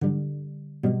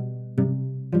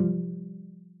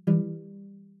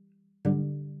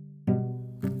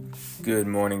Good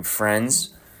morning,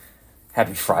 friends.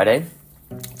 Happy Friday.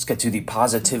 Let's get to the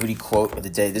positivity quote of the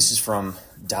day. This is from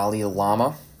Dalai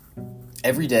Lama.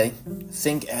 Every day,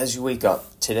 think as you wake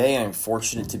up. Today, I am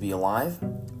fortunate to be alive.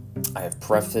 I have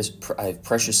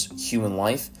precious human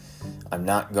life. I'm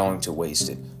not going to waste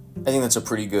it. I think that's a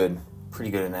pretty good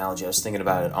analogy. I was thinking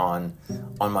about it on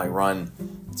my run.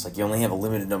 It's like you only have a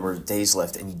limited number of days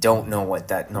left, and you don't know what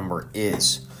that number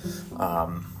is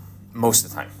most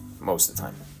of the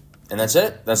time. And that's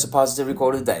it. That's the positivity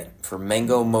quote of the day for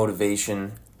Mhango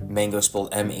Motivation. Mhango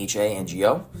spelled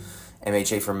MHANGO.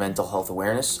 MHA for mental health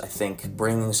awareness. I think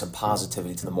bringing some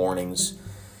positivity to the mornings,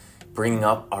 bringing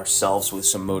up ourselves with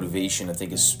some motivation, I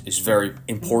think is very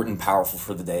important, powerful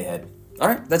for the day ahead. All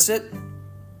right, that's it.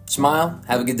 Smile.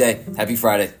 Have a good day. Happy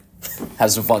Friday.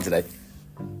 Have some fun today.